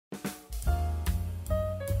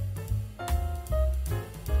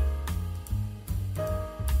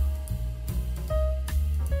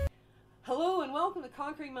welcome to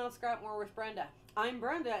Conquering Mount Scrapmore with Brenda. I'm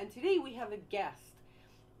Brenda, and today we have a guest.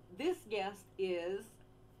 This guest is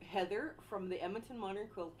Heather from the Edmonton Modern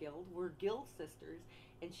Quilt Guild. We're guild sisters,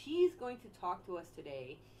 and she's going to talk to us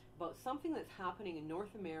today about something that's happening in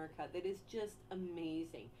North America that is just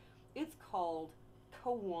amazing. It's called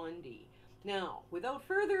Kawandi. Now, without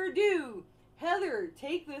further ado, Heather,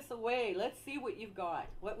 take this away. Let's see what we've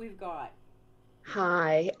got.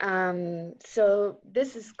 Hi, so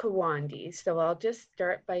this is Kawandi. So I'll just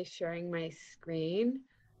start by sharing my screen.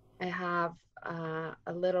 I have a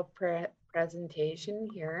little presentation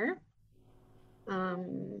here.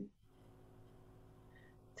 Um,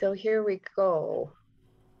 so here we go.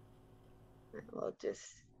 We'll just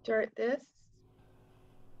start this.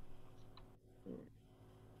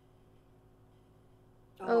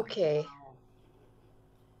 Oh, Okay, wow.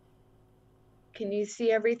 can you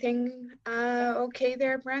see everything okay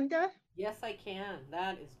there, Brenda? Yes, I can.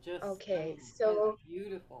 That is just Okay, stunning. That is so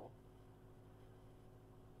beautiful.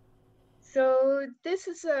 So this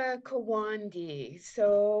is a Kawandi.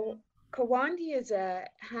 So Kawandi is a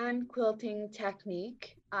hand quilting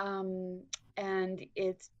technique, and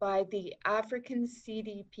it's by the African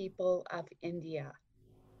Sidi people of India.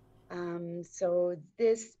 So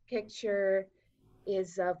this picture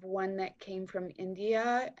is of one that came from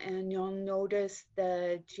India, and you'll notice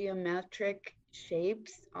the geometric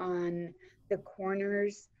shapes on the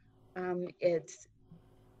corners. It's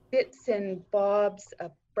bits and bobs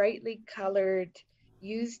of brightly colored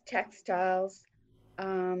used textiles.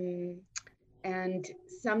 Um, and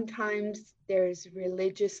sometimes there's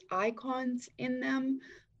religious icons in them,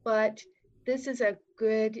 but this is a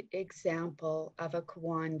good example of a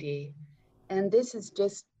Kawandi. And this is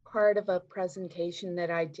just part of a presentation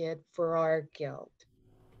that I did for our guild.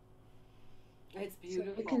 It's So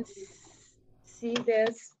you can beautiful. see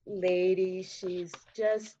this lady, she's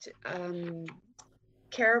just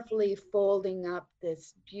carefully folding up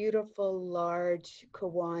this beautiful large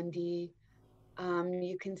Kawandi.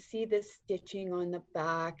 You can see the stitching on the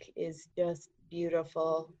back is just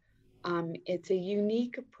beautiful. It's a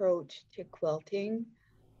unique approach to quilting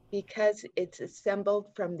because it's assembled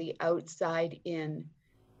from the outside in.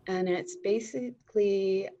 And it's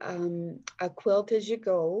basically a quilt as you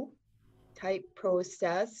go type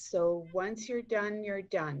process. So once you're done, you're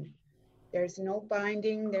done. There's no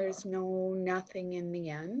binding, there's no nothing in the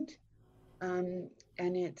end. Um,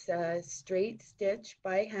 and it's a straight stitch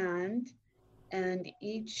by hand, and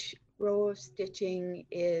each row of stitching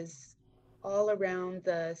is all around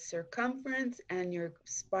the circumference, and you're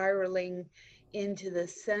spiraling into the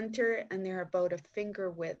center, and they're about a finger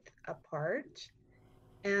width apart.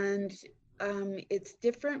 And it's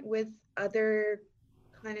different with other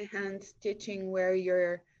kind of hand stitching where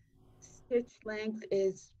your stitch length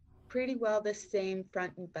is pretty well the same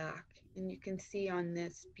front and back. And you can see on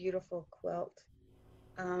this beautiful quilt.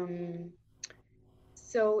 Um,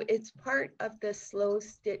 so it's part of the slow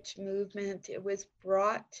stitch movement. It was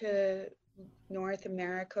brought to North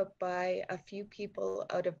America by a few people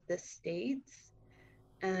out of the States.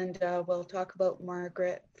 And we'll talk about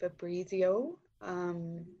Margaret Fabrizio.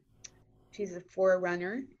 She's a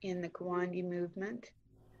forerunner in the Kawandi movement.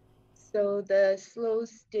 So the slow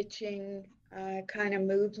stitching kind of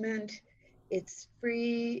movement, it's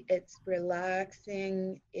free, it's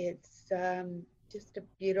relaxing, it's just a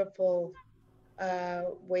beautiful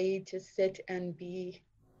way to sit and be.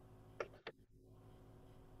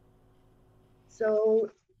 So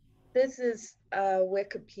this is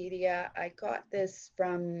Wikipedia. I got this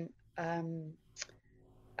from um,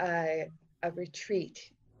 a, a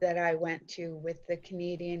retreat that I went to with the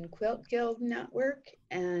Canadian Quilt Guild Network,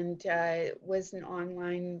 and it was an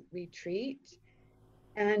online retreat.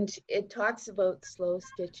 And it talks about slow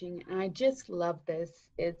stitching, and I just love this.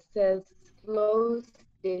 It says slow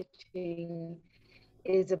stitching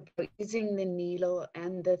is about using the needle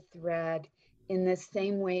and the thread in the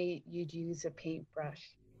same way you'd use a paintbrush.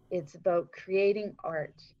 It's about creating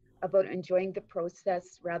art, about enjoying the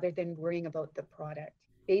process rather than worrying about the product.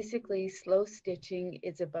 Basically, slow stitching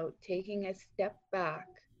is about taking a step back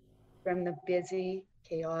from the busy,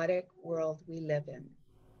 chaotic world we live in.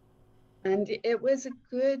 And it was a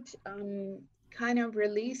good kind of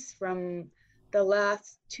release from the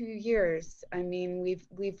last 2 years. I mean,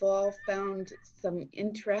 we've all found some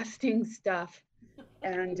interesting stuff,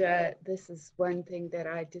 and this is one thing that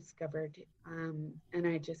I discovered, and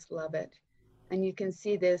I just love it. And you can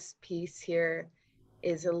see this piece here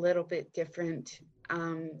is a little bit different,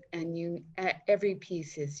 and every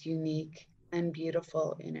piece is unique and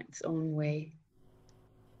beautiful in its own way.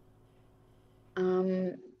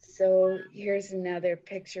 So here's another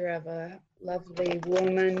picture of a lovely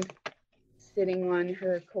woman sitting on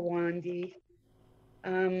her Kawandi.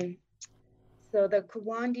 Um, so the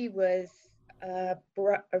Kawandi was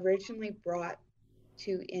originally brought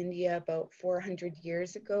to India about 400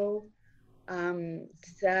 years ago.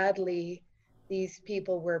 Sadly, these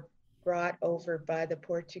people were brought over by the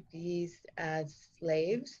Portuguese as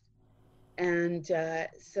slaves. And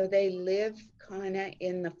so they live kind of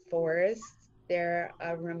in the forests. They're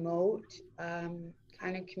a remote kind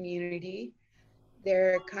of community.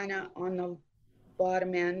 They're kind of on the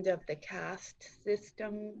bottom end of the caste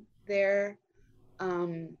system there.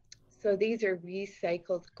 Um, so these are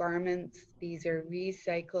recycled garments. These are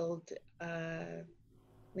recycled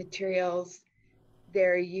materials.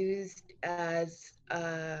 They're used as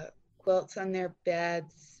quilts on their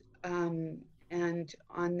beds and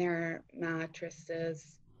on their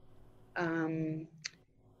mattresses. Um,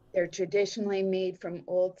 they're traditionally made from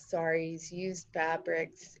old saris, used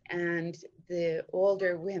fabrics, and the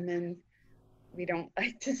older women, we don't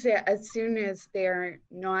like to say, as soon as they're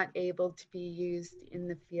not able to be used in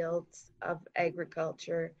the fields of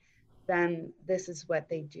agriculture, then this is what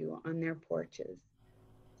they do on their porches.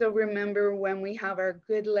 So remember, when we have our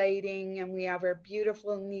good lighting and we have our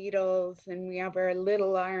beautiful needles and we have our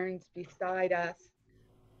little irons beside us,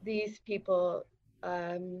 these people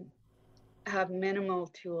have minimal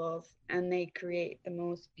tools and they create the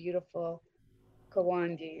most beautiful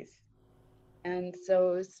kawandis. And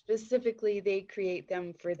so specifically, they create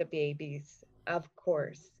them for the babies, of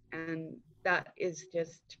course. And that is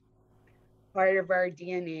just part of our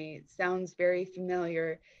DNA. It sounds very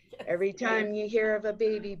familiar. Yes, Every it does. time you hear of a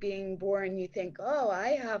baby being born, you think, oh, I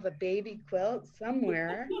have a baby quilt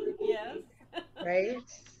somewhere, Yes. right?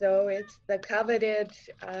 So it's the coveted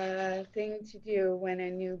thing to do when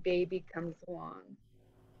a new baby comes along.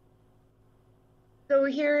 So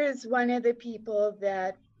here is one of the people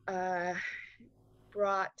that uh,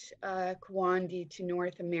 brought Kawandi to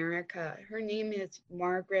North America. Her name is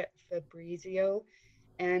Margaret Fabrizio,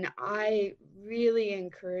 and I really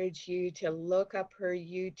encourage you to look up her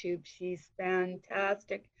YouTube. She's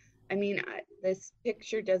fantastic. I mean, this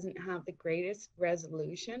picture doesn't have the greatest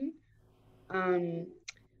resolution, um,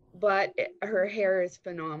 but her hair is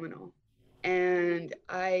phenomenal. And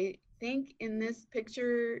I think in this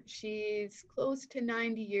picture, she's close to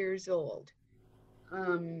 90 years old.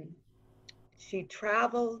 Um, she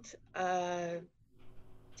traveled to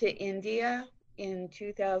India in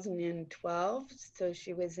 2012, so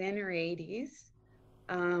she was in her 80s.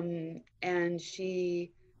 And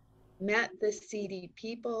she met the seedy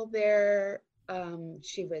people there.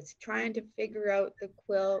 She was trying to figure out the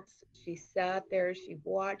quilts. She sat there, she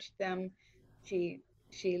watched them. She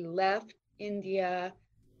she left India.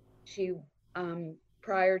 She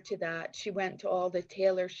prior to that, she went to all the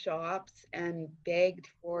tailor shops and begged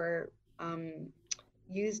for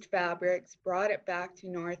used fabrics, brought it back to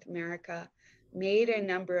North America, made a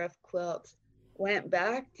number of quilts, went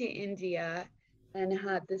back to India, and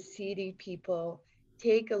had the seedy people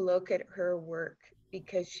take a look at her work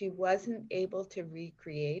because she wasn't able to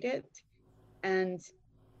recreate it. And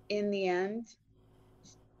in the end,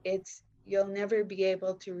 it's you'll never be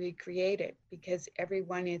able to recreate it because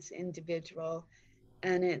everyone is individual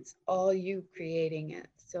and it's all you creating it.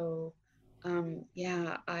 So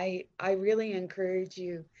yeah, I really encourage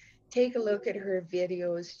you take a look at her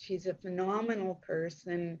videos. She's a phenomenal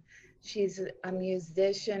person. She's a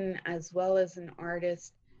musician as well as an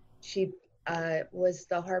artist. She was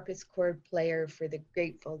the harpsichord player for the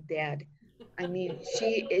Grateful Dead. I mean,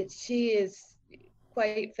 she is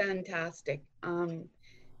quite fantastic.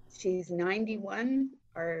 She's 91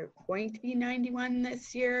 or going to be 91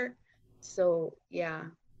 this year. So yeah,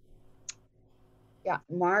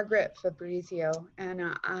 Margaret Fabrizio. And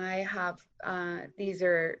I have, these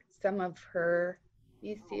are some of her, let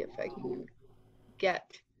me see if I can get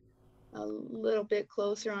a little bit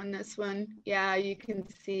closer on this one. Yeah, you can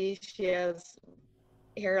see she has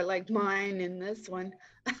hair like mine in this one.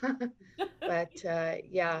 But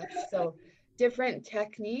yeah, so different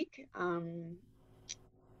technique.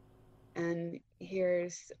 And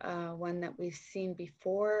here's one that we've seen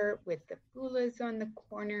before with the fulas on the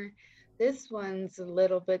corner. This one's a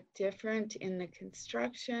little bit different in the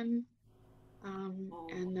construction.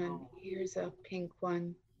 And then here's a pink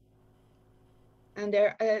one. And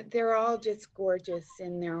they're all just gorgeous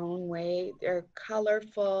in their own way. They're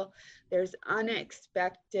colorful. There's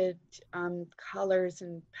unexpected colors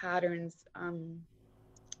and patterns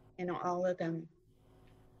in all of them.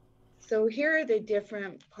 So here are the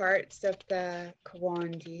different parts of the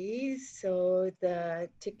Kawandi. So the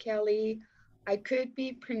Tekeli, I could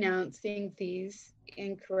be pronouncing these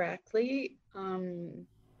incorrectly.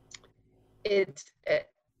 It's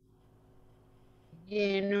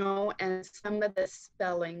you know, and some of the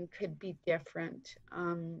spelling could be different.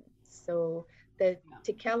 So the Yeah.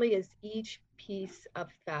 tekeli is each piece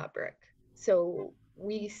of fabric. So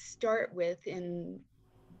we start with, in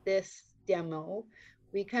this demo,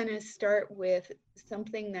 we kind of start with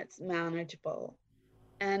something that's manageable.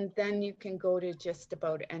 And then you can go to just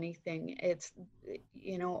about anything. It's,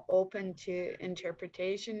 you know, open to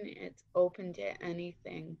interpretation. It's open to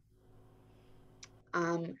anything.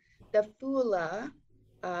 Um, the fula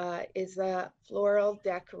is a floral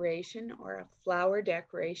decoration or a flower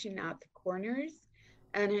decoration at the corners.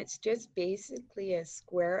 And it's just basically a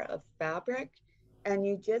square of fabric. And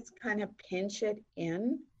you just kind of pinch it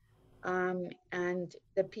in. And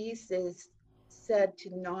the piece is said to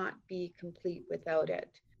not be complete without it.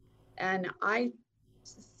 And I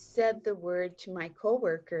said the word to my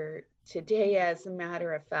coworker today, as a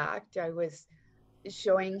matter of fact. I was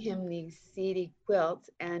showing him these seedy quilts,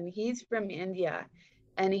 and he's from India.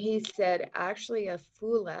 And he said, actually, a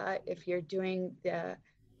fula, if you're doing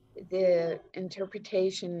the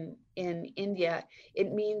interpretation in India,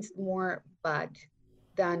 it means more bud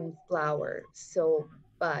than flower. So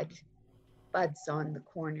bud, buds on the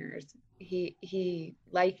corners. He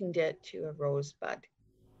likened it to a rosebud.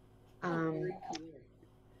 Oh, Um, very cool.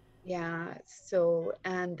 yeah. So,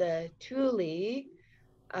 and the tule,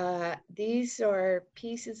 these are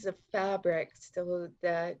pieces of fabric. So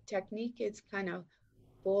the technique is kind of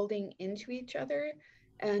folding into each other.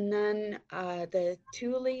 And then the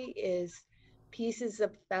tule is pieces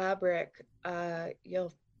of fabric.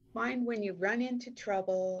 You'll find when you run into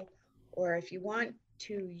trouble, or if you want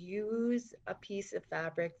to use a piece of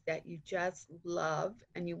fabric that you just love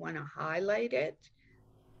and you want to highlight it,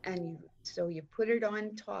 and so you put it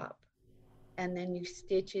on top and then you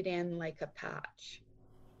stitch it in like a patch.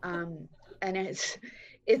 um, and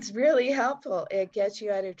it's really helpful. It gets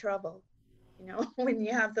you out of trouble, you know, when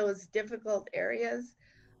you have those difficult areas.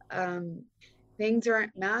 um, Things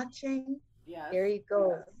aren't matching. Yes. There you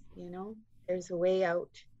go, you know, there's a way out.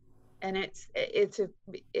 And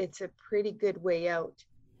it's a pretty good way out.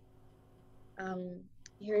 um,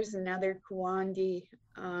 Here's another Kawandi,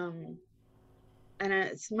 um, and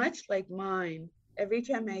it's much like mine. Every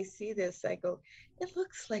time I see this, I go, it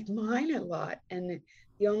looks like mine a lot. And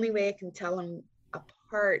the only way I can tell them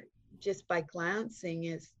apart just by glancing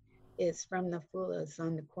is from the fulas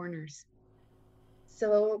on the corners.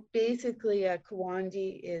 So basically, a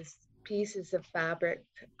kawandi is pieces of fabric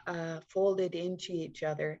folded into each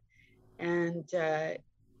other. And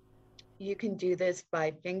you can do this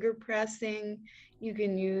by finger pressing. You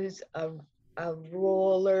can use a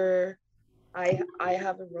roller. I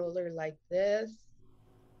have a roller like this.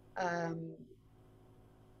 Um,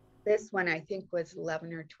 this one I think was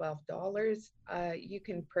 11 or $12. You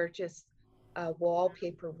can purchase a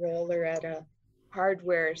wallpaper roller at a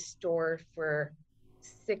hardware store for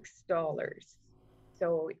 $6.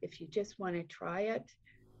 So if you just want to try it,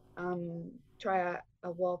 try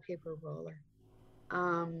a wallpaper roller.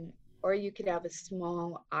 Um, or you could have a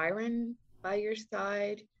small iron by your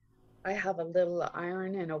side. I have a little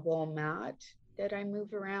iron and a wall mat that I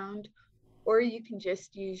move around. Or you can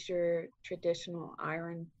just use your traditional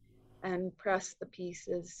iron and press the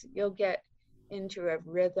pieces. You'll get into a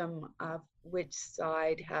rhythm of which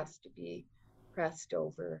side has to be pressed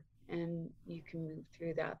over, and you can move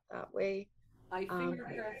through that way. I Um, finger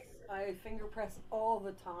press. I finger press all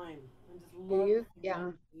the time. I just do love you? finger.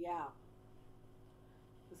 Yeah, Yeah,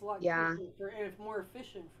 it's a lot yeah, quicker for and it's more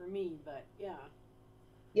efficient for me. But yeah,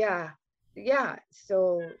 yeah, yeah.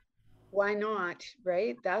 So why not,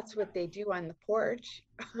 right? That's what they do on the porch.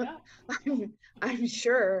 yeah, I'm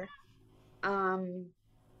sure. Um,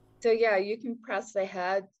 So yeah, you can press the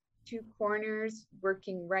head, two corners,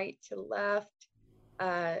 working right to left,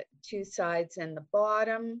 two sides and the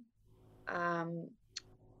bottom, um,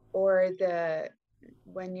 or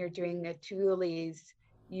when you're doing the tules,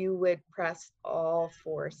 you would press all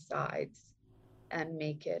four sides and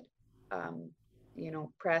make it, um,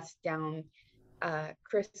 press down.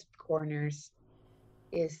 Crisp corners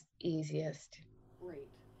is easiest. great.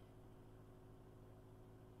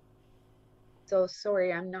 So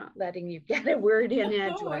sorry, I'm not letting you get a word in No,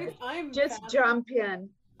 edgewise. I'm Just jump in.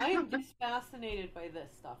 I am just fascinated by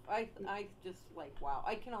this stuff. I just like wow.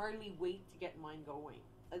 I can hardly wait to get mine going.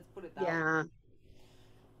 Let's put it that way. Yeah.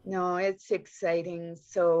 No, it's exciting.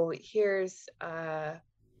 So here's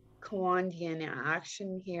Kawandian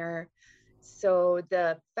action here. So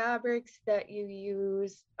the fabrics that you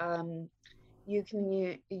use, you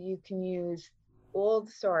can use old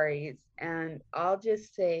saris, and I'll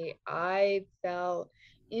just say I fell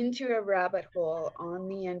into a rabbit hole on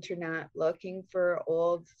the internet looking for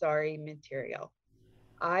old sari material.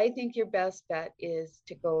 I think your best bet is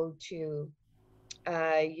to go to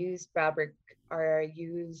used fabric or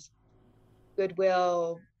use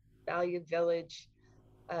Goodwill, Value Village,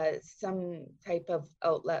 some type of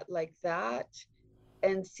outlet like that,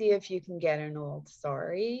 and see if you can get an old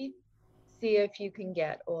sari, see if you can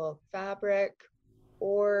get old fabric,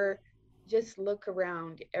 or just look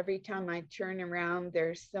around. Every time I turn around,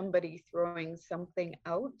 there's somebody throwing something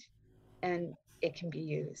out and it can be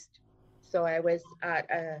used. So I was at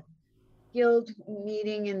a guild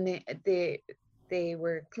meeting and they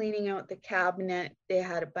were cleaning out the cabinet. They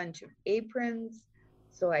had a bunch of aprons.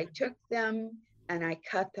 So I took them and I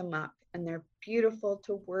cut them up, and they're beautiful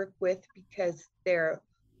to work with because they're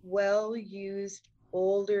well used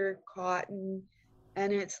older cotton,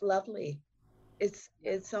 and it's lovely. It's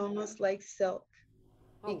almost like silk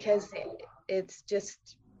Oh wow. because it's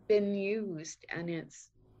just been used, and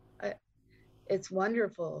uh, it's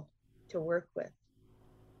wonderful to work with.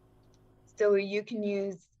 So you can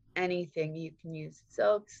use anything. You can use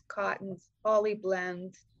silks, cottons, poly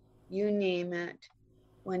blends, you name it.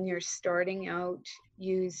 When you're starting out,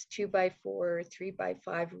 use 2x4,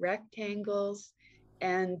 3x5 rectangles.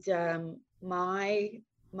 And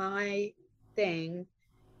my thing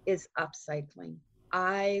is upcycling.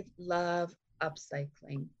 I love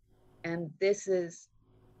upcycling, and this is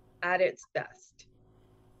at its best.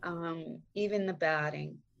 Even the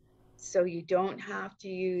batting. So you don't have to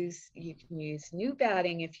use, you can use new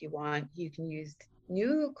batting if you want, you can use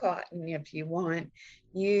new cotton if you want,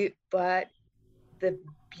 but the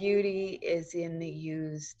beauty is in the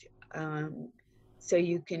used. Um, so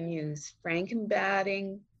you can use Franken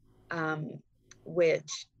batting, um,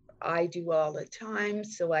 which I do all the time.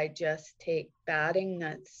 So I just take batting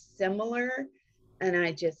that's similar and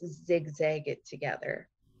I just zigzag it together.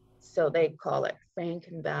 So they call it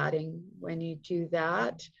Franken batting when you do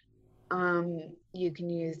that. You can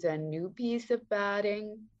use a new piece of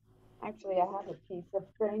batting. Actually, I have a piece of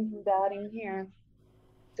Franken batting here.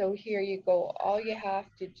 So here you go. All you have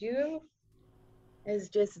to do is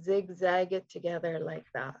just zigzag it together like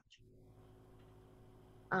that.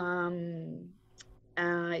 Um,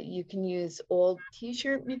 you can use old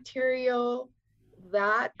t-shirt material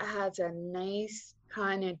that has a nice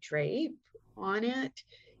kind of drape on it.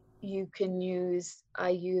 You can use, I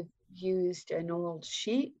used an old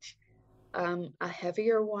sheet, a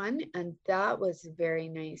heavier one, and that was a very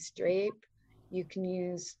nice drape. You can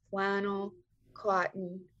use flannel,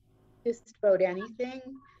 cotton, just about anything.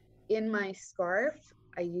 In my scarf,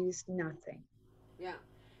 I used nothing. Yeah.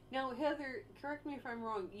 Now, Heather, correct me if I'm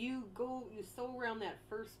wrong. You sew around that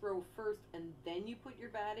first row first, and then you put your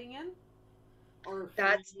batting in, or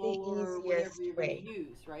That's the flannel, or whatever easiest you're going to way.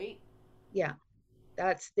 use, right? Yeah,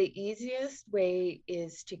 that's the easiest way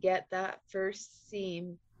is to get that first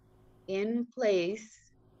seam in place,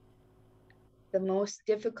 the most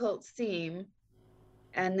difficult seam,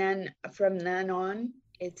 and then from then on,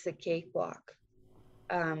 it's a cakewalk.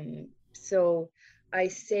 So I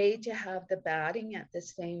say to have the batting at the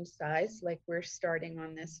same size, like we're starting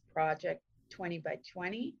on this project 20 by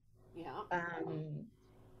 20. Yeah. Um,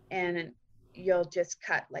 and you'll just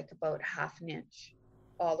cut like about half an inch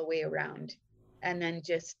all the way around and then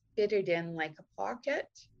just fit it in like a pocket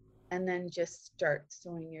and then just start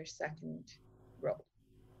sewing your second row.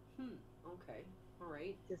 Hmm. Okay. All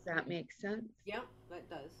right. Does that make sense? Yeah, that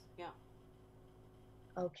does. Yeah.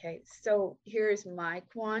 Okay, so here's my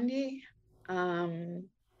Kawandi. Um,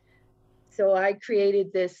 so I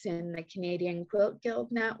created this in the Canadian Quilt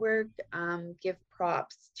Guild Network. Give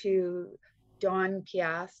props to Dawn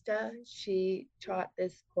Piasta. She taught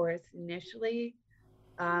this course initially.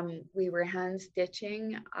 We were hand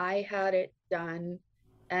stitching. I had it done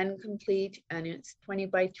and complete, and it's 20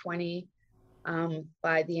 by 20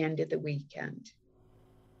 by the end of the weekend.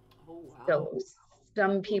 Oh wow. So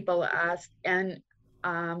some people ask, and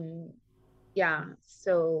um, yeah,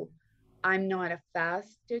 so I'm not a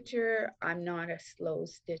fast stitcher. I'm not a slow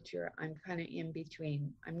stitcher. I'm kind of in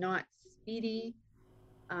between. I'm not speedy.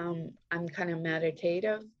 I'm kind of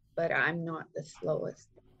meditative, but I'm not the slowest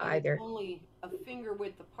And it's either. only a finger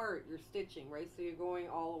width apart you're stitching, right? So you're going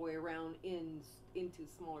all the way around into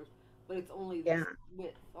smaller, but it's only this Yeah.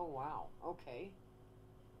 width. Oh wow. Okay.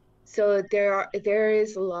 So there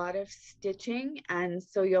is a lot of stitching, and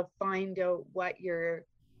so you'll find out what your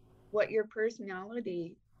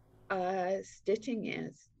personality stitching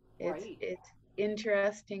is. It's Right. it's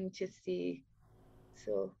interesting to see.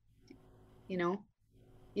 So, you know,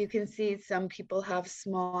 you can see some people have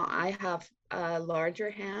small, I have a larger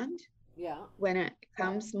hand. Yeah. When it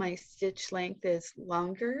comes, my stitch length is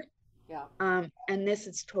longer. Yeah. And this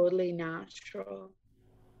is totally natural.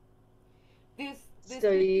 This This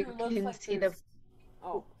So you picture looks can like see the, there's,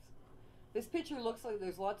 oh, this picture looks like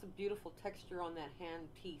there's lots of beautiful texture on that hand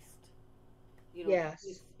pieced. You know,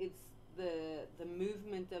 yes, it's the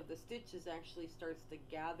movement of the stitches actually starts to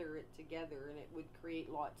gather it together, and it would create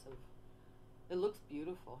lots of. It looks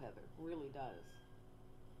beautiful, Heather. It really does.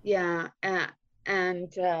 yeah,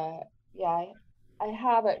 and yeah, I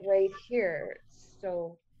have it right here.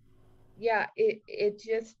 So yeah, it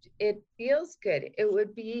just it feels good. It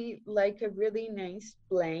would be like a really nice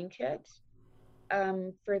blanket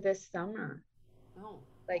for the summer. Oh,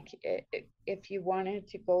 Like if you wanted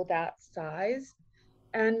to go that size.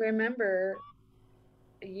 And remember,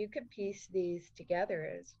 you could piece these together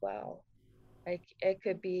as well. Like it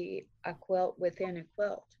could be a quilt within a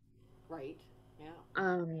quilt. right. Yeah.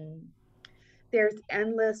 Um, there's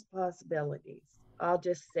endless possibilities. I'll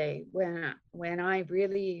just say when I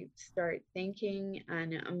really start thinking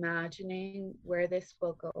and imagining where this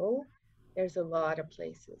will go, there's a lot of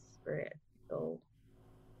places for it to go.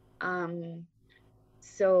 Um,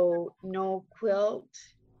 so no quilt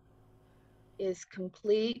is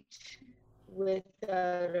complete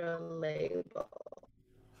without a label.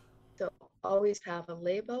 So always have a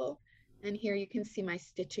label. And here you can see my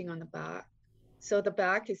stitching on the back. So the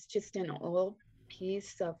back is just an old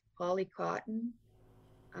piece of poly cotton.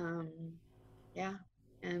 Um, yeah,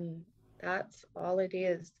 and that's all it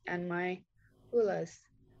is. And my hulas.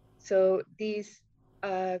 So these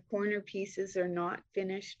corner pieces are not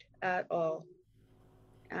finished at all.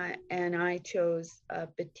 And I chose a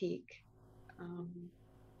batik. Um,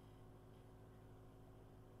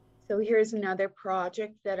 So here's another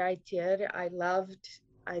project that I did. I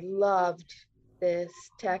loved this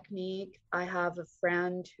technique. I have a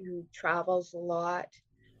friend who travels a lot.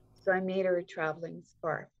 So I made her a traveling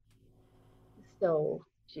scarf. So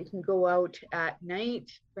she can go out at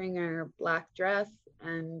night, bring her black dress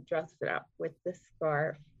and dress it up with the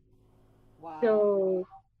scarf. Wow. So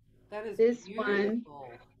That is this one,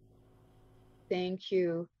 beautiful. thank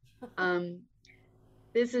you. Um,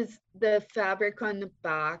 this is the fabric on the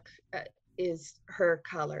back is her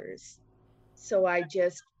colors. So I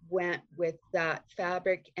just went with that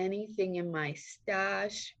fabric. Anything in my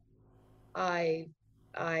stash, I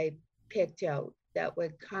I picked out that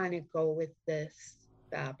would kind of go with this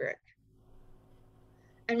fabric.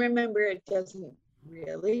 And remember, it doesn't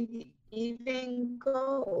really even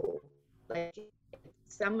go. Like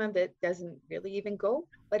some of it doesn't really even go,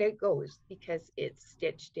 but it goes because it's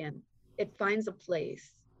stitched in. It finds a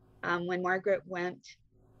place. When Margaret went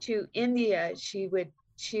to India, she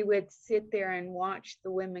would sit there and watch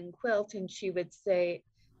the women quilt, and she would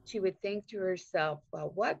think to herself,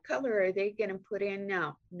 well, what color are they going to put in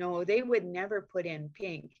now? No, they would never put in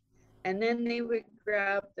pink. And then they would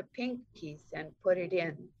grab the pink piece and put it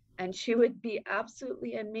in. And she would be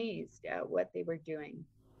absolutely amazed at what they were doing.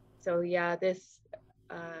 So yeah, this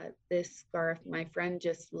scarf, my friend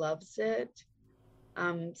just loves it.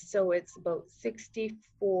 So it's about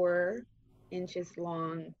 64 inches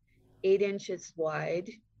long, 8 inches wide.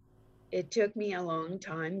 It took me a long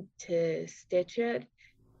time to stitch it.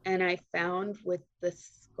 And I found with the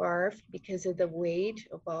scarf, because of the weight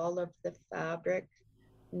of all of the fabric,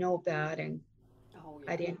 no batting. Oh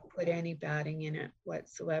I yeah. didn't put any batting in it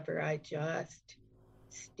whatsoever. I just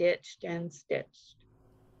stitched and stitched.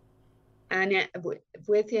 And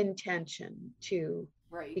with intention too,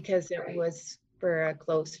 Right. because it was for a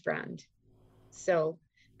close friend. So,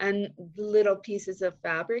 and little pieces of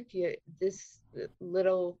fabric, this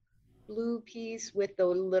little blue piece with the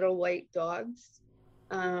little white dogs,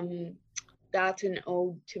 um, that's an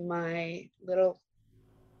ode to my little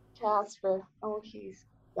Casper. Oh, he's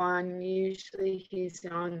gone. Usually he's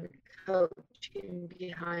on the couch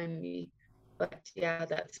behind me. But yeah,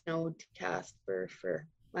 that's an ode to Casper for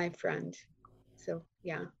my friend. So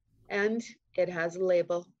yeah. And it has a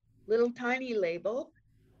label, little tiny label.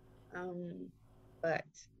 Um, but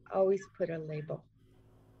always put a label.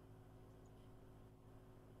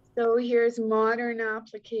 So here's modern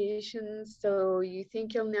applications. So you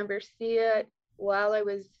think you'll never see it. While I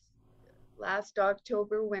was last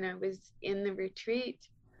October, when I was in the retreat,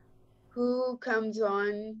 who comes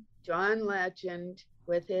on? John Legend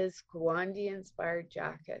with his Kawandi inspired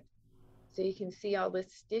jacket. So you can see all the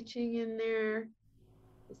stitching in there.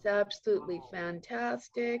 It's absolutely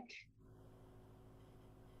fantastic.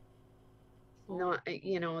 It's Oh, not,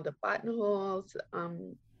 the buttonholes.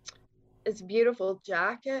 It's a beautiful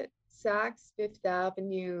jacket. Saks Fifth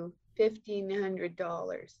Avenue,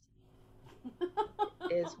 $1,500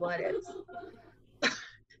 is what it's.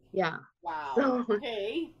 Yeah. wow. So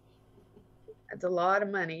Okay. it's a lot of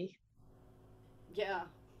money. Yeah,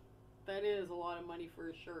 that is a lot of money for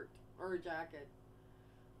a shirt or a jacket.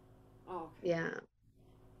 Oh, okay. Yeah.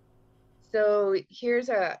 So here's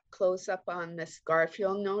a close up on the scarf.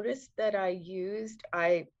 You'll notice that I used,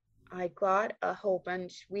 I got a whole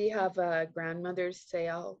bunch. We have a grandmother's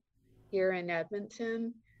sale here in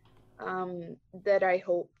Edmonton, that I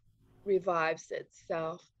hope revives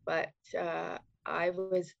itself. But I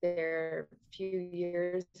was there a few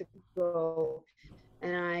years ago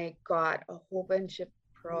and I got a whole bunch of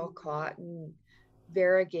pearl cotton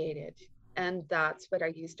variegated. And that's what I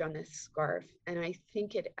used on this scarf. And I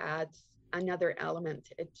think it adds another element.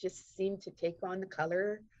 It just seemed to take on the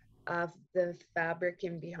color of the fabric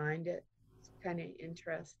in behind it. It's kind of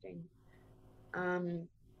interesting. Um,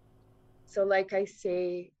 so, like I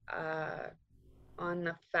say, on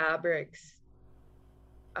the fabrics,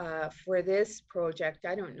 for this project,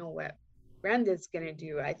 I don't know what Brenda's going to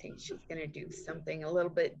do. I think she's going to do something a little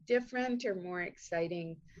bit different or more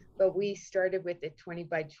exciting. But we started with a 20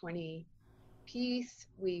 by 20 piece.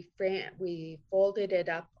 We folded it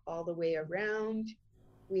up all the way around.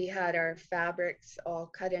 We had our fabrics all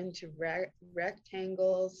cut into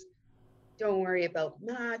rectangles. Don't worry about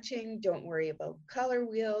matching. Don't worry about color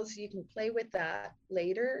wheels. You can play with that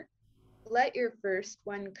later. Let your first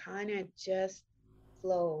one kind of just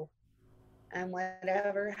flow, and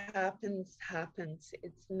whatever happens happens.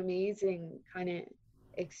 It's an amazing kind of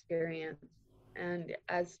experience. And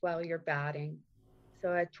as well, you're batting,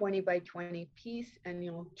 so a 20 by 20 piece, and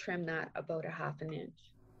you'll trim that about a half an inch.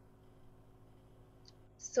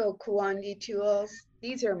 So Kawandi tools,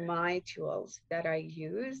 these are my tools that I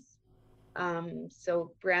use.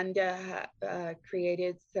 So Brenda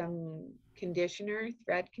created some conditioner,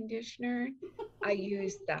 thread conditioner. I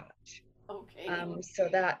use that. Okay. So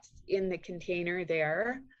that's in the container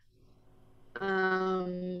there.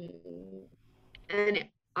 And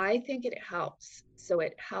I think it helps. So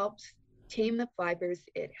it helps tame the fibers,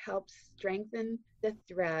 it helps strengthen the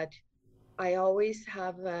thread. I always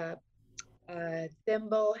have a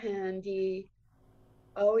thimble handy,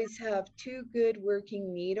 always have two good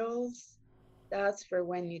working needles. That's for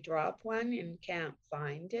when you drop one and can't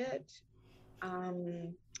find it.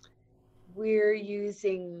 Um, we're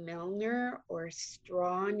using Milner or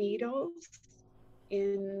straw needles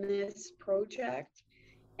in this project,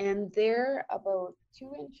 and they're about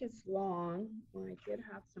 2 inches long. Well, I did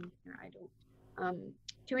have some here. I don't.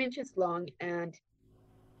 2 inches long, and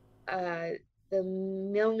uh, the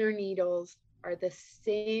Milner needles are the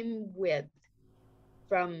same width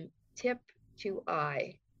from tip to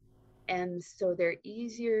eye. And so they're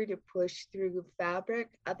easier to push through fabric.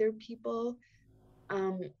 Other people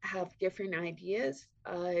have different ideas.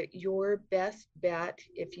 Your best bet,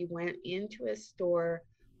 if you went into a store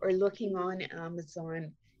or looking on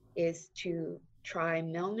Amazon, is to try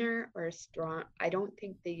Milner or straw. I don't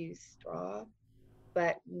think they use straw,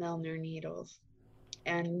 but Milner needles,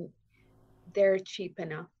 and they're cheap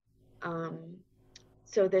enough. Um,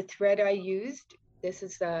 so the thread I used, this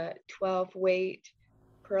is a 12 weight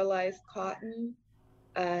pearlized cotton.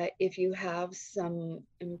 If you have some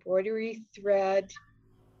embroidery thread,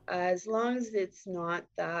 as long as it's not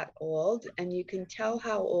that old, and you can tell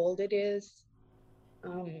how old it is.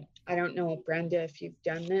 I don't know, Brenda, if you've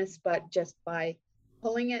done this, but just by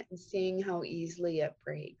pulling it and seeing how easily it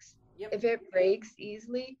breaks. Yep. If it breaks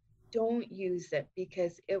easily, don't use it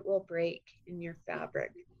because it will break in your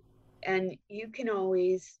fabric. And you can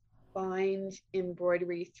always find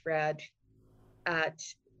embroidery thread at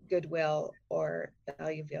Goodwill or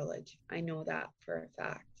Value Village. I know that for a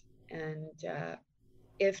fact. And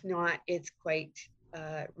if not, it's quite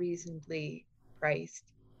reasonably priced.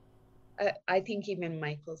 I think even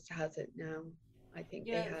Michael's has it now. I think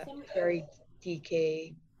they Yeah. have Some. very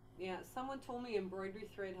DK. Yeah. Someone told me embroidery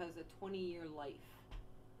thread has a 20-year life.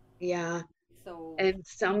 Yeah. So. And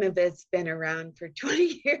some of it's been around for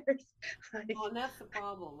 20 years. Well, and that's the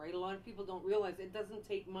problem, right? A lot of people don't realize it doesn't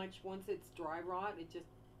take much. Once it's dry rot, it just,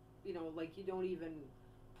 like you don't even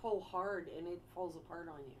pull hard and it falls apart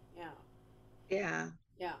on you. Yeah. Yeah.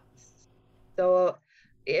 Yeah. So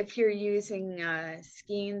if you're using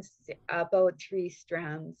skeins, about 3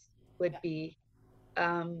 strands would Yeah. be,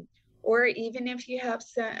 um, or even if you have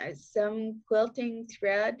some quilting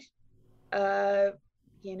thread, uh,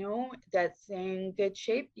 that's in good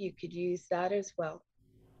shape, you could use that as well.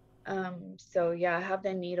 So yeah, I have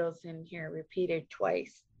the needles in here repeated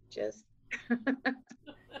twice, just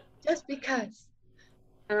because.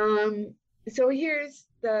 Um, so here's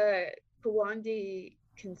the Kawandi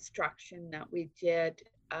construction that we did.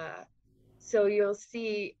 So you'll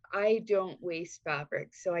see I don't waste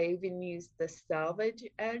fabric. So I even use the salvage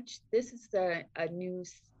edge. This is a new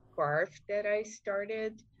scarf that I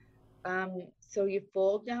started. So you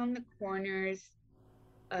fold down the corners,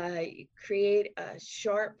 create a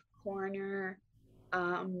sharp corner.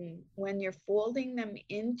 When you're folding them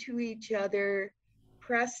into each other,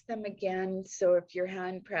 press them again. So if you're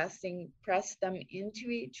hand pressing, press them into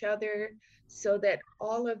each other so that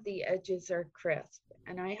all of the edges are crisp.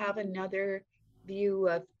 And I have another view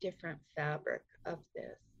of different fabric of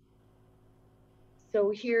this.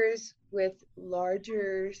 So here's with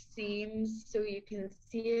larger seams so you can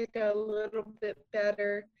see it a little bit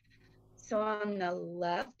better. So on the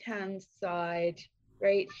left-hand side,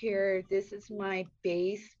 right here, this is my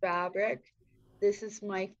base fabric. This is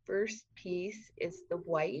my first piece, is the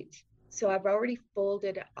white. So I've already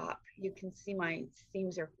folded up. You can see my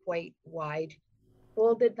seams are quite wide.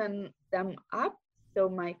 Folded them up. So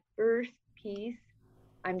my first piece,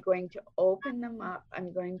 I'm going to open them up.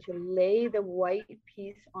 I'm going to lay the white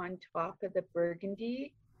piece on top of the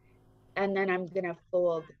burgundy. And then I'm going to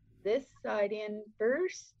fold this side in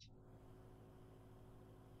first.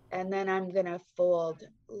 And then I'm going to fold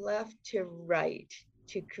left to right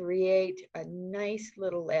to create a nice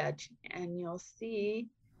little edge. And you'll see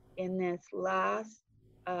in this last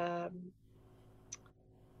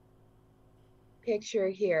picture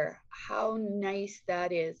here how nice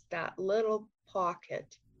that is, that little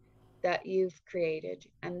pocket that you've created.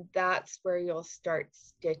 And that's where you'll start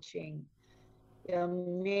stitching.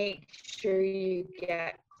 You'll make sure you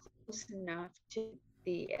get close enough to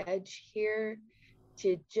the edge here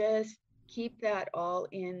to just keep that all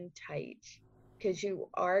in tight, because you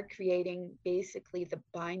are creating basically the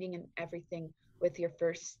binding and everything with your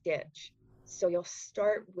first stitch. So you'll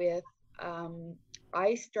start with,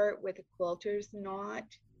 I start with a quilter's knot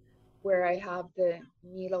where I have the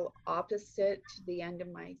needle opposite to the end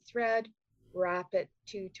of my thread, wrap it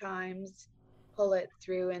 2 times, pull it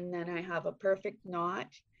through, and then I have a perfect knot.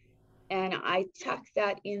 And I tuck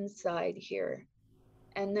that inside here.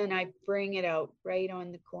 And then I bring it out right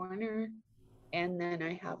on the corner, and then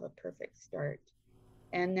I have a perfect start.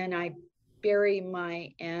 And then I bury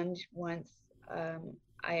my end once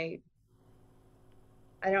I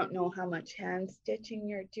don't know how much hand stitching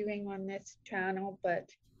you're doing on this channel, but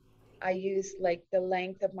I use like the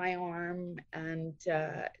length of my arm, and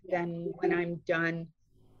then when I'm done,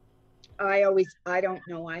 I don't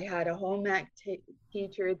know, I had a home ec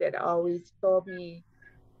teacher that always told me,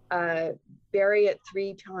 bury it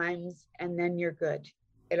 3 times and then you're good.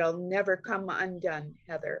 It'll never come undone,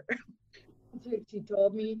 Heather. That's what she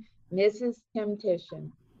told me. Mrs.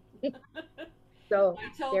 Temptation. So I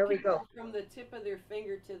tell there we go. people from the tip of their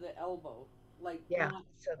finger to the elbow, like Yeah. not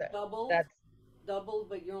So doubled, that's doubled,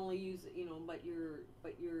 but you're only using, but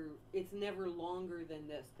you're, it's never longer than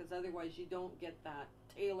this, because otherwise you don't get that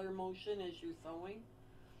tailor motion as you're sewing.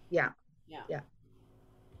 yeah, Yeah. yeah.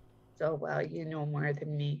 So well, you know more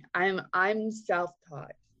than me. I'm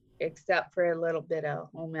self-taught, except for a little bit of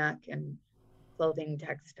home ec and clothing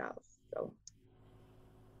textiles.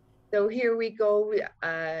 So here we go.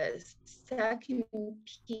 Second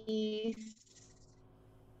piece.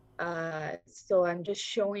 So I'm just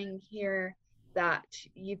showing here that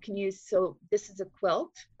you can use, so this is a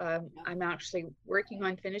quilt. I'm actually working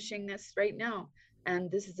on finishing this right now. And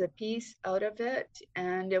this is a piece out of it,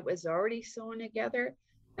 and it was already sewn together.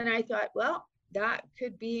 And I thought, well, that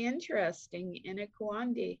could be interesting in a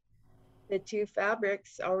Kawandi. The 2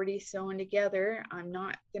 fabrics already sewn together. I'm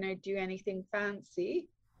not gonna do anything fancy.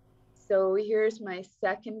 So here's my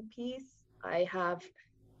second piece. I have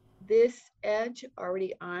this edge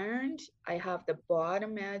already ironed. I have the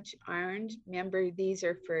bottom edge ironed. Remember, these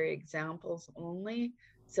are for examples only.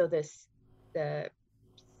 So the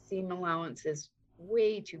seam allowance is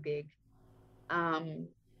way too big.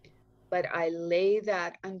 But I lay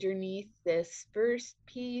that underneath this first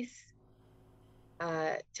piece,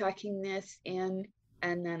 tucking this in,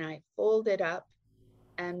 and then I fold it up.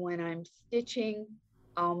 And when I'm stitching,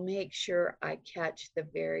 I'll make sure I catch the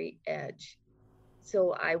very edge.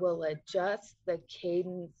 So I will adjust the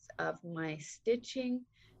cadence of my stitching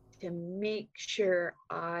to make sure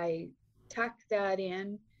I tuck that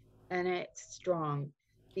in and it's strong,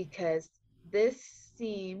 because this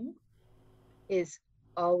seam is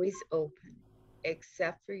always open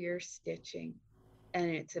except for your stitching.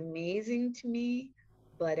 And it's amazing to me,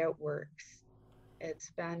 but it works. It's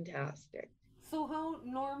fantastic. So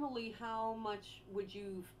how much would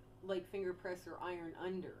you like finger press or iron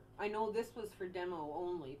under? I know this was for demo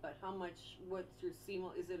only, but how much, what's your seam?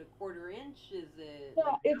 Is it a quarter inch? Is it like,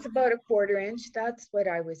 Well, it's about a quarter inch. That's what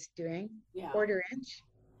I was doing. yeah. Quarter inch.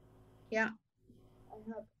 Yeah.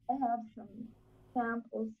 I have some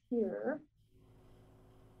samples here.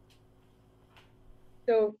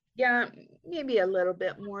 So yeah, maybe a little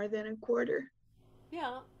bit more than a quarter.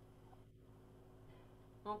 Yeah.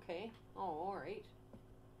 Okay. Oh, all right.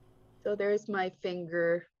 So there's my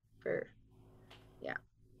finger for, yeah.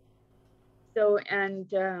 So, and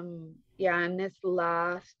yeah, in this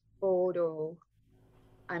last photo,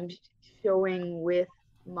 I'm showing with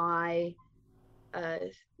my uh,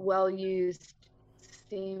 well-used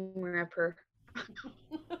seam ripper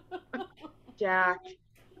jack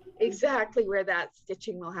exactly where that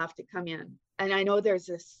stitching will have to come in. And I know there's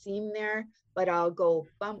a seam there, but I'll go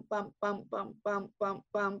bump, bump, bump, bump, bump, bump,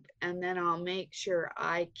 bump, and then I'll make sure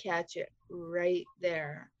I catch it right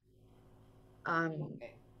there.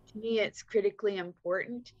 Okay. To me, it's critically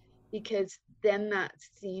important because then that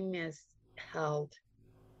seam is held.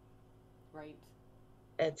 Right.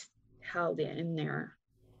 It's held in there.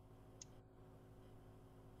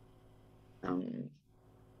 Um,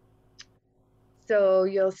 so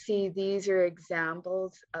you'll see these are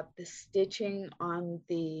examples of the stitching on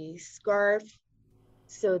the scarf.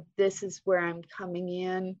 So this is where I'm coming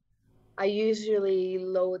in. I usually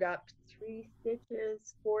load up 3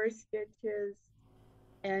 stitches, 4 stitches,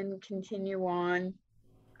 and continue on.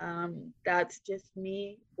 That's just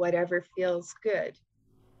me, whatever feels good.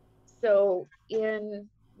 So in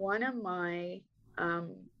one of my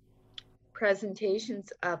um,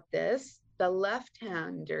 presentations of this, the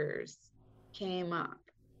left-handers came up.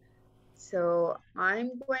 So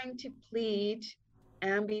I'm going to plead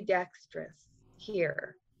ambidextrous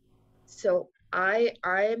here. So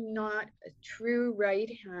I'm not a true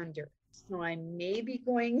right-hander. So I may be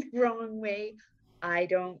going the wrong way. I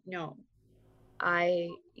don't know. I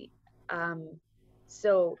um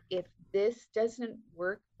so if this doesn't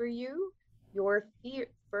work for you, your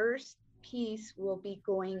first piece will be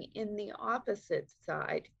going in the opposite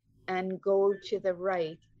side and go to the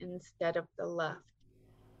right instead of the left.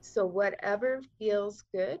 So whatever feels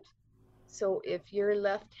good. So if you're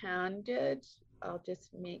left-handed, I'll just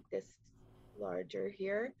make this larger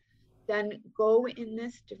here, then go in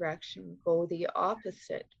this direction, go the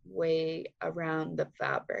opposite way around the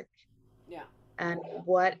fabric Yeah. and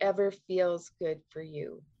whatever feels good for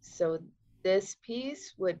you. So this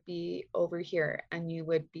piece would be over here and you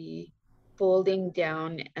would be folding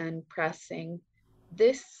down and pressing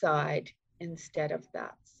this side instead of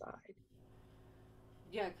that side.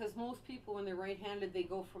 Yeah, because most people, when they're right-handed, they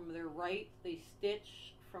go from their right. They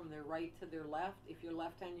stitch from their right to their left. If you're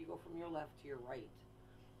left-handed, you go from your left to your right.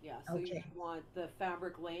 Yeah. So you Okay. want the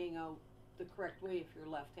fabric laying out the correct way if you're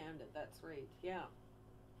left-handed. That's right. Yeah.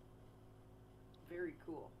 Very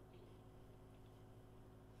cool.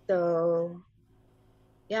 So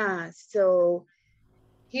yeah, so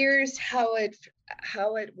here's how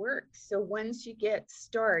it works. So once you get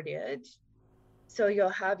started, so you'll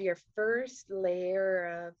have your first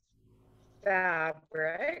layer of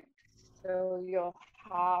fabric. So you'll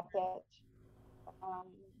have it, I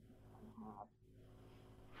have,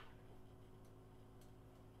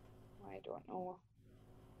 I don't know.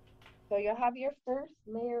 So you'll have your first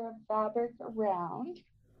layer of fabric around.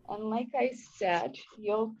 And like I said,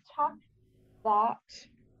 you'll tuck that.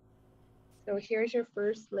 So here's your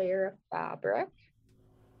first layer of fabric.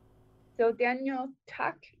 So then you'll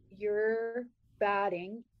tuck your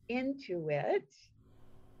batting into it.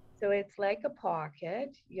 So it's like a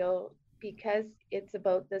pocket. You'll, because it's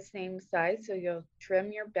about the same size, so you'll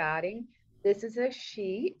trim your batting. This is a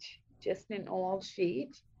sheet, just an old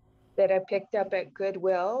sheet that I picked up at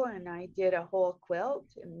Goodwill, and I did a whole quilt,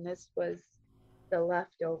 and this was the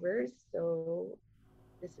leftovers. So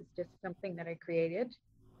this is just something that I created.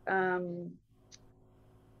 Um,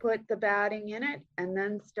 put the batting in it and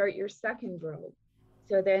then start your second row.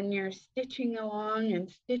 So then you're stitching along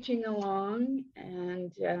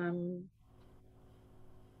and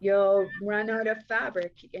you'll run out of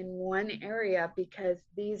fabric in one area because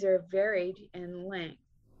these are varied in length.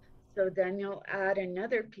 So then you'll add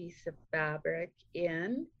another piece of fabric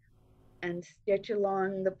in and stitch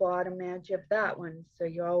along the bottom edge of that one. So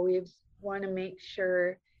you always want to make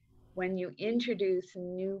sure when you introduce a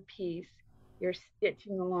new piece, you're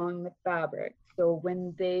stitching along the fabric. So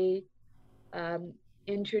when they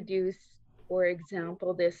introduce, for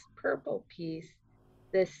example, this purple piece,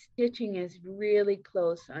 the stitching is really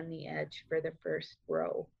close on the edge for the first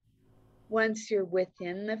row. Once you're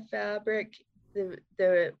within the fabric,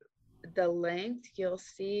 the length you'll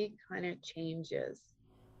see kind of changes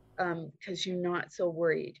because you're not so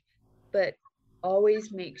worried. But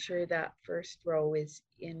always make sure that first row is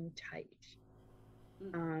in tight.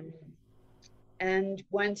 Um, and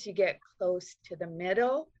once you get close to the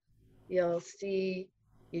middle, you'll see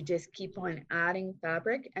you just keep on adding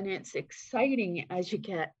fabric. And it's exciting as you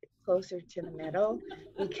get closer to the middle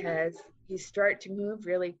because you start to move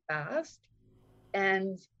really fast.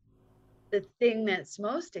 And the thing that's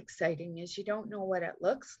most exciting is you don't know what it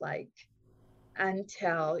looks like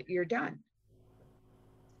until you're done.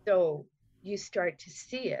 So you start to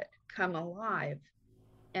see it come alive.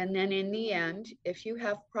 And then in the end, if you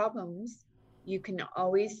have problems, you can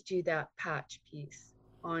always do that patch piece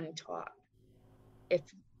on top.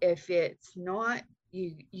 If it's not,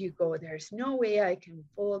 you go, there's no way I can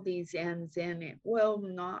fold these ends in, it will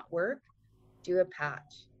not work. Do a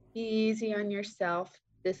patch. Be easy on yourself.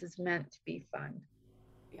 This is meant to be fun.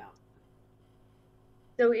 Yeah.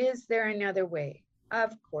 So is there another way?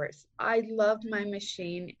 Of course. I loved my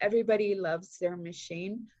machine. Everybody loves their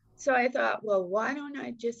machine. So I thought, well, why don't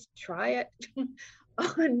I just try it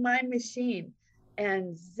on my machine?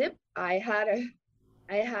 And zip, I had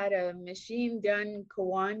a machine done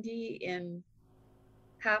Kawandi in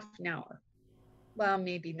half an hour. Well,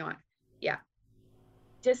 maybe not. Yeah,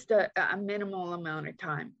 just a minimal amount of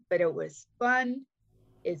time, but it was fun.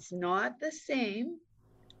 It's not the same,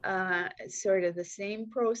 sort of the same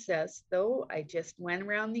process though. I just went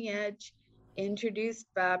around the edge, introduced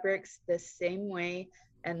fabrics the same way,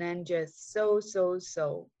 and then just sew.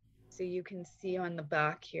 So you can see on the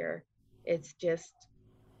back here, it's just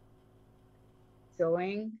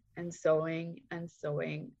sewing and sewing and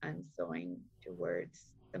sewing and sewing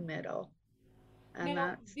towards the middle. And Now,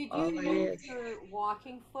 that's did you all it use is. your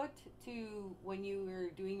walking foot to when you were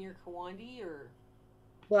doing your Kawandi, or?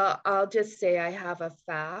 Well, I'll just say I have a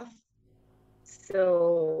FAF,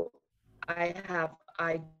 so I have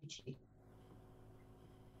IGT.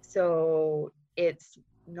 So it's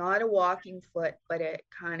not a walking foot, but it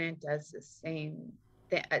kind of does the same.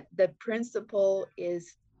 The principle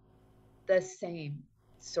is the same,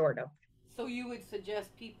 sort of, So you would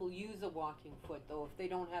suggest people use a walking foot though if they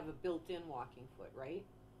don't have a built-in walking foot, right?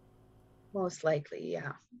 most likely.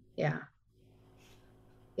 Yeah. Yeah.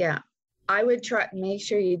 Yeah. I would try, make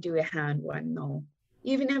sure you do a hand one though.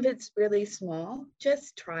 Even if it's really small,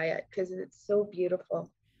 just try it because it's so beautiful.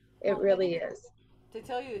 It Well, really is. to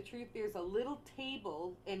tell you the truth, there's a little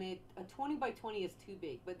table, and a 20 by 20 is too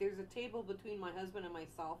big, but there's a table between my husband and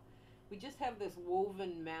myself. We just have this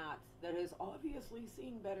woven mat that has obviously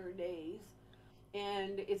seen better days,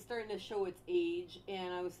 and it's starting to show its age.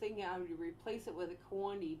 And I was thinking I would replace it with a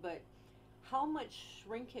Kawandi, but how much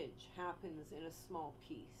shrinkage happens in a small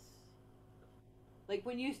piece? Like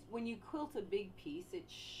when you quilt a big piece, it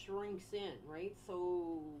shrinks in, right?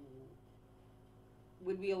 So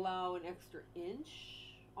would we allow an extra inch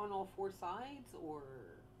on all four sides, or?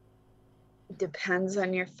 Depends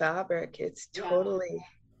on your fabric. It's Yeah. totally,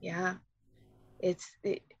 yeah.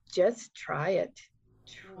 Just try it.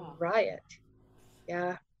 Yeah. Try it.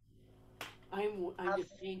 Yeah. I'm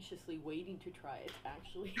just anxiously waiting to try it,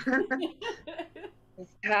 actually. Have,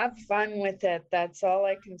 just have fun with it. That's all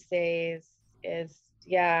I can say is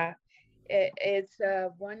yeah. It's a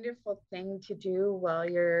wonderful thing to do while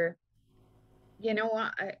you're, you know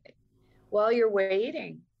what, while you're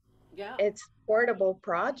waiting. Yeah. It's portable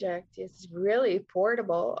project. It's really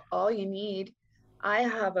portable. All you need, I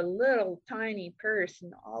have a little tiny purse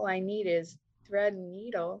and all I need is thread and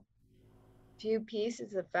needle, few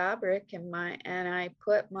pieces of fabric in my, and I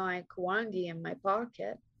put my Kawandi in my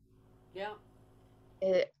pocket. Yeah.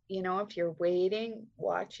 If you're waiting,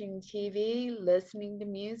 watching TV, listening to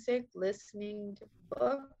music, listening to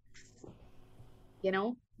books,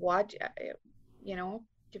 watch, you know,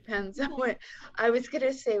 depends on People. what I was going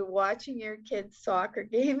to say, watching your kid's soccer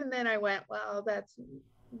game. And then I went, well,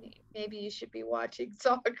 maybe you should be watching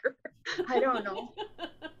soccer. I don't know.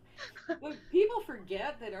 But people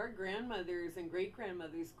forget that our grandmothers and great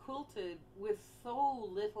grandmothers quilted with so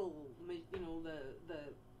little, the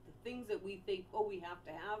things that we think, oh, we have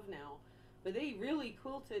to have now. But they really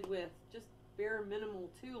quilted with just bare minimal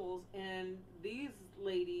tools. And these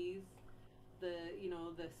ladies,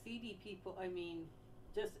 the seedy people, I mean,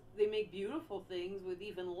 just they make beautiful things with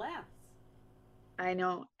even less. I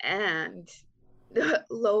know. And the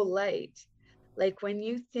low light. Like when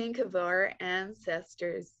you think of our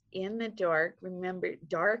ancestors in the dark, remember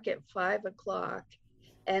dark at 5 o'clock,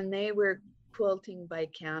 and they were quilting by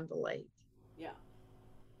candlelight. Yeah.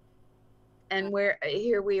 And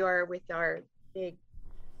here we are with our big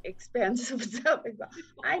expensive stuff.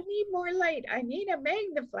 I need more light. I need a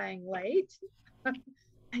magnifying light.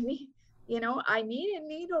 I need, I need a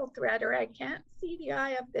needle thread or I can't see the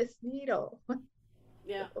eye of this needle.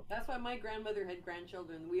 Yeah, that's why my grandmother had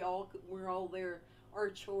grandchildren. We're all there. Our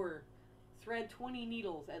chore, thread 20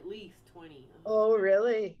 needles, at least 20. Oh,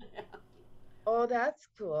 really? Yeah, Oh, that's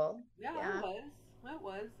cool. yeah, it Yeah, was. It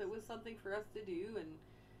was. It was something for us to do. And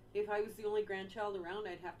if I was the only grandchild around,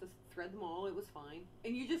 I'd have to thread them all. It was fine.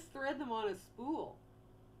 And you just thread them on a spool.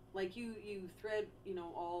 Like you thread,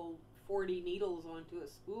 all 40 needles onto a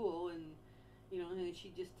spool, and and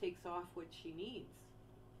she just takes off what she needs.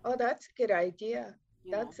 Oh, that's a good idea.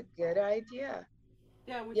 You know. That's a good idea.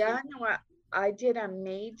 Yeah, which is Yeah, no, I did a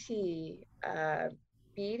Métis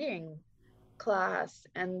beading class,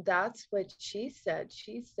 and that's what she said.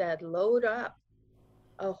 She said, load up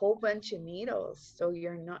a whole bunch of needles so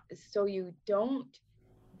you don't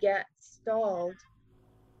get stalled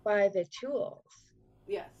by the tools,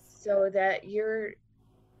 yes. so that your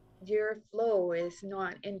flow is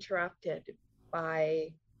not interrupted by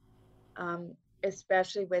um,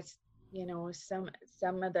 especially with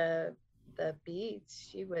some of the beads.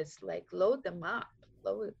 She was like, load them up,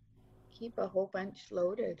 load, keep a whole bunch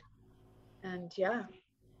loaded. And yeah,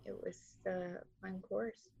 it was a fun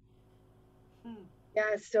course. Hmm.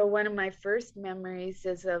 Yeah, so one of my first memories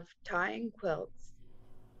is of tying quilts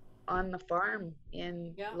on the farm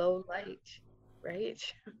in Yeah. low light, right?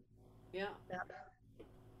 Yeah. Yeah.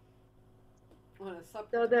 On a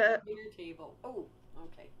So supper the dinner table. Oh,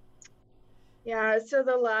 okay. yeah, so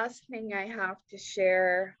the last thing I have to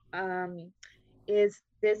share is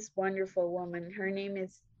this wonderful woman. Her name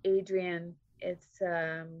is Adrienne. It's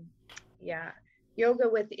yeah, Yoga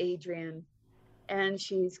with Adrienne, and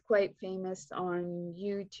she's quite famous on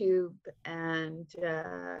YouTube. And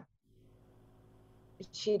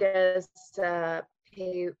she does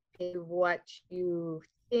pay what you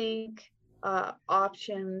think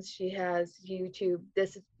options. She has YouTube.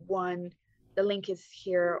 This is one. The link is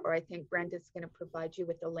here, or I think Brenda's going to provide you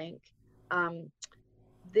with the link. Um,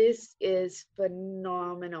 this is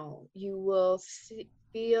phenomenal. You will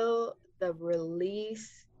feel the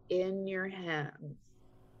release in your hands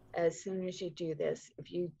as soon as you do this.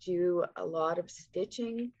 If you do a lot of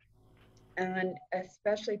stitching, and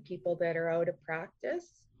especially people that are out of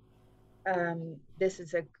practice, this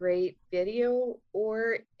is a great video.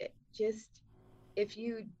 Or just if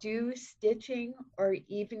you do stitching, or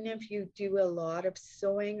even if you do a lot of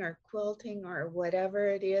sewing or quilting or whatever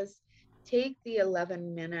it is, take the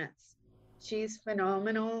 11 minutes. She's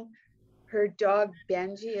phenomenal. Her dog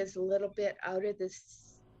Benji is a little bit out of the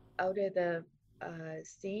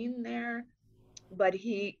scene there, but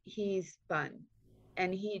he's fun,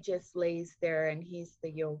 and he just lays there and he's the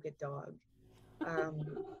yoga dog.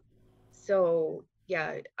 Um, so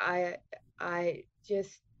yeah, I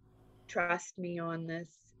just trust me on this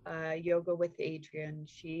yoga with Adrienne.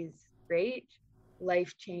 She's great,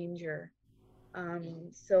 life changer.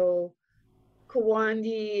 So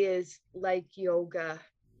Kawandi is like yoga.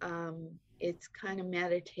 It's kind of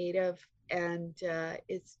meditative, and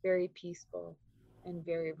it's very peaceful and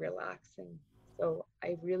very relaxing. So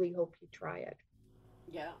I really hope you try it.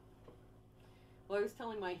 Yeah. Well, I was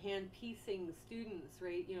telling my hand piecing students,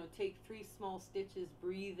 right? Take three small stitches,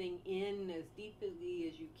 breathing in as deeply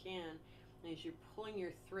as you can. And as you're pulling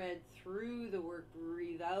your thread through the work,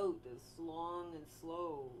 breathe out as long and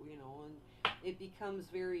slow, and it becomes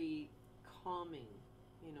very calming,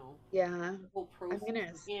 you know. Yeah, The whole I'm process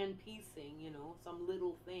gonna of hand piecing, some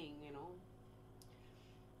little thing.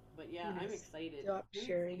 But yeah, I'm gonna I'm excited. stop I'm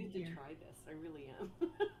sharing excited to here. try this. I really am.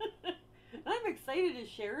 I'm excited to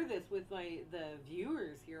share this with the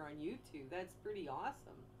viewers here on YouTube. That's pretty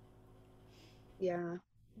awesome. Yeah.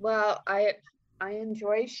 Well, I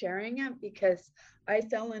enjoy sharing it because I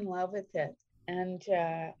fell in love with it. And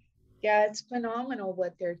yeah, it's phenomenal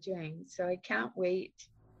what they're doing. So I can't wait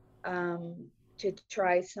to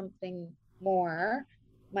try something more.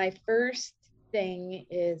 My first thing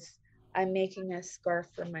is I'm making a scarf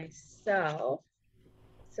for myself.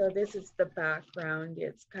 So this is the background.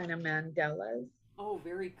 It's kind of mandalas. Oh,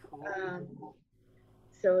 very cool. Um,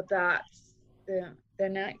 so that's the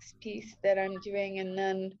next piece that I'm doing. And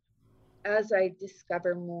then as I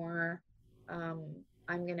discover more,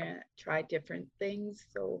 I'm gonna try different things.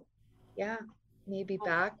 So yeah, maybe Oh,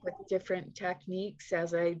 back with different techniques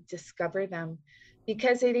as I discover them,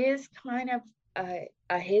 because it is kind of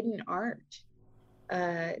a hidden art.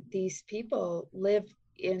 These people live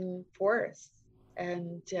in forests,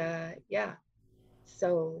 and yeah,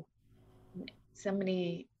 so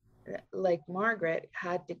somebody like Margaret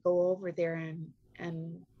had to go over there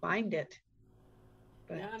and find it.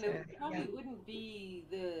 But yeah, and it yeah. probably wouldn't be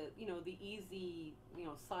the easy,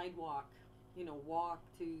 sidewalk, walk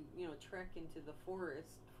to, trek into the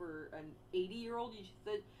forest for an 80-year-old. You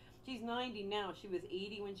said she's 90 now. She was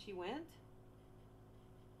 80 when she went.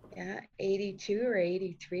 Yeah, 82 or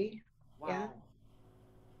 83. Yeah. Wow.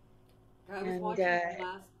 I was And watching her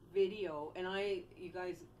last video, and you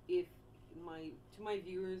guys, if my to my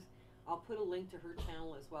viewers, I'll put a link to her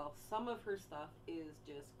channel as well. Some of her stuff is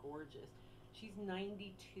just gorgeous. She's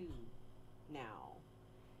 92 now,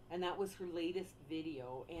 and that was her latest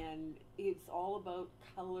video, and it's all about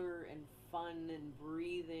color and fun and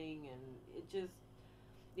breathing, and it just,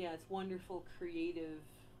 yeah, it's wonderful creative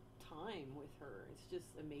time with her. It's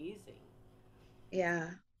just amazing.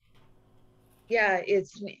 Yeah. Yeah,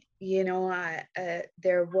 it's, you know,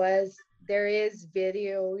 there is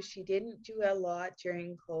video. She didn't do a lot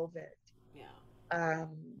during COVID, Yeah.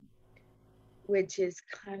 um, which is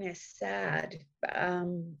kind of sad,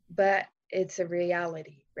 but it's a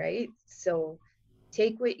reality, right? So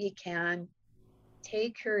take what you can,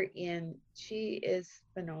 take her in. She is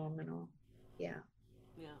phenomenal. Yeah.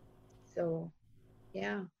 Yeah. So,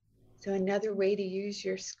 yeah. So another way to use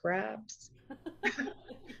your scraps.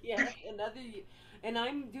 Yeah, and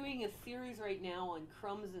I'm doing a series right now on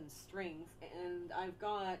crumbs and strings, and I'm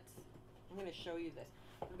going to show you this.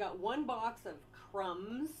 I've got one box of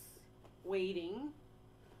crumbs waiting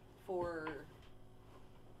for,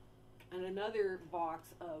 and another box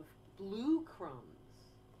of blue crumbs.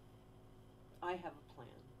 I have a plan,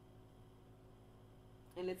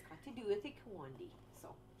 and it's got to do with a Kawandi. So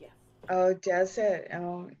yes. Oh, does it?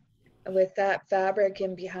 Oh, with that fabric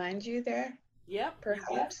in behind you there, Yep, you guessed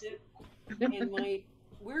perhaps? it. And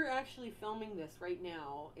we're actually filming this right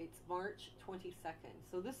now. It's March 22nd.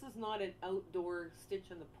 So this is not an outdoor stitch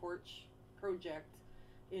on the porch project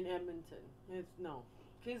in Edmonton. No,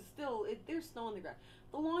 because still, there's snow on the ground.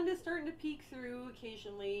 The lawn is starting to peek through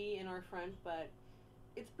occasionally in our front, but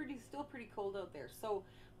it's still pretty cold out there. So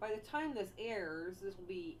by the time this airs, this will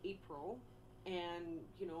be April, and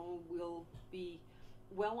we'll be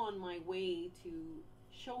well on my way to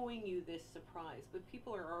showing you this surprise. But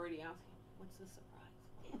people are already asking, what's the surprise?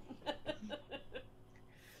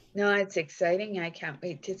 No, it's exciting. I can't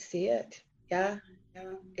wait to see it. Yeah. Yeah,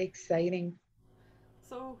 yeah, exciting.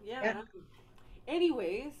 So Yeah. yeah.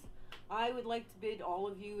 Anyways, I would like to bid all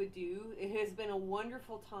of you adieu. It has been a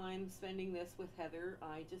wonderful time spending this with Heather.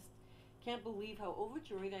 I just can't believe how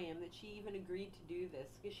overjoyed I am that she even agreed to do this,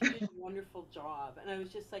 because she did a wonderful job. And I was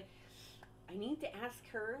just like, I need to ask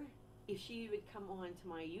her if she would come on to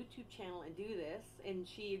my YouTube channel and do this, and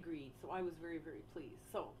she agreed. So I was very, very pleased.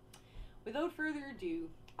 So without further ado,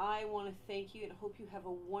 I want to thank you and hope you have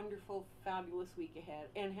a wonderful, fabulous week ahead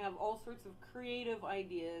and have all sorts of creative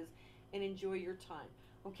ideas and enjoy your time.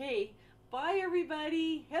 Okay, bye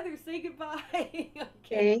everybody. Heather, say goodbye. Okay,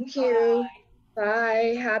 Thank you. bye.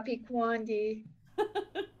 Bye. Happy Kawandi.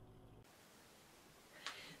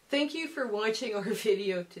 Thank you for watching our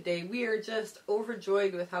video today. We are just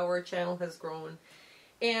overjoyed with how our channel has grown.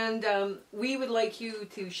 And we would like you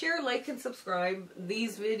to share, like, and subscribe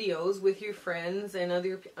these videos with your friends and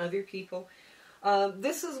other people.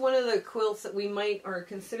 This is one of the quilts that we are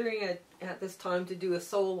considering at this time to do a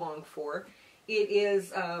sew-along for. It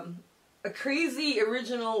is a crazy,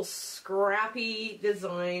 original, scrappy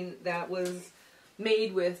design that was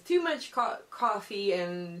made with too much coffee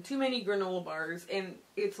and too many granola bars, and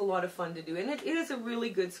it's a lot of fun to do. And it is a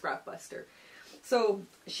really good scrap buster. So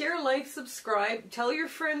share, like, subscribe, tell your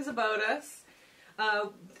friends about us.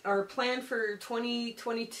 Our plan for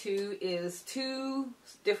 2022 is 2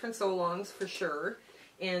 different sew-alongs for sure,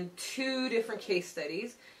 and 2 different case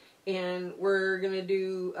studies. And we're going to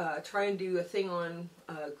do try and do a thing on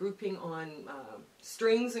grouping on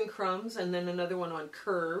strings and crumbs, and then another one on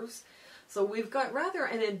curves. So we've got rather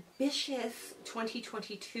an ambitious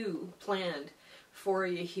 2022 planned for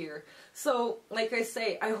you here. So, like I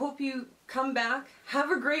say, I hope you come back. Have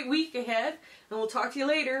a great week ahead, and we'll talk to you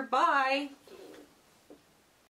later. Bye!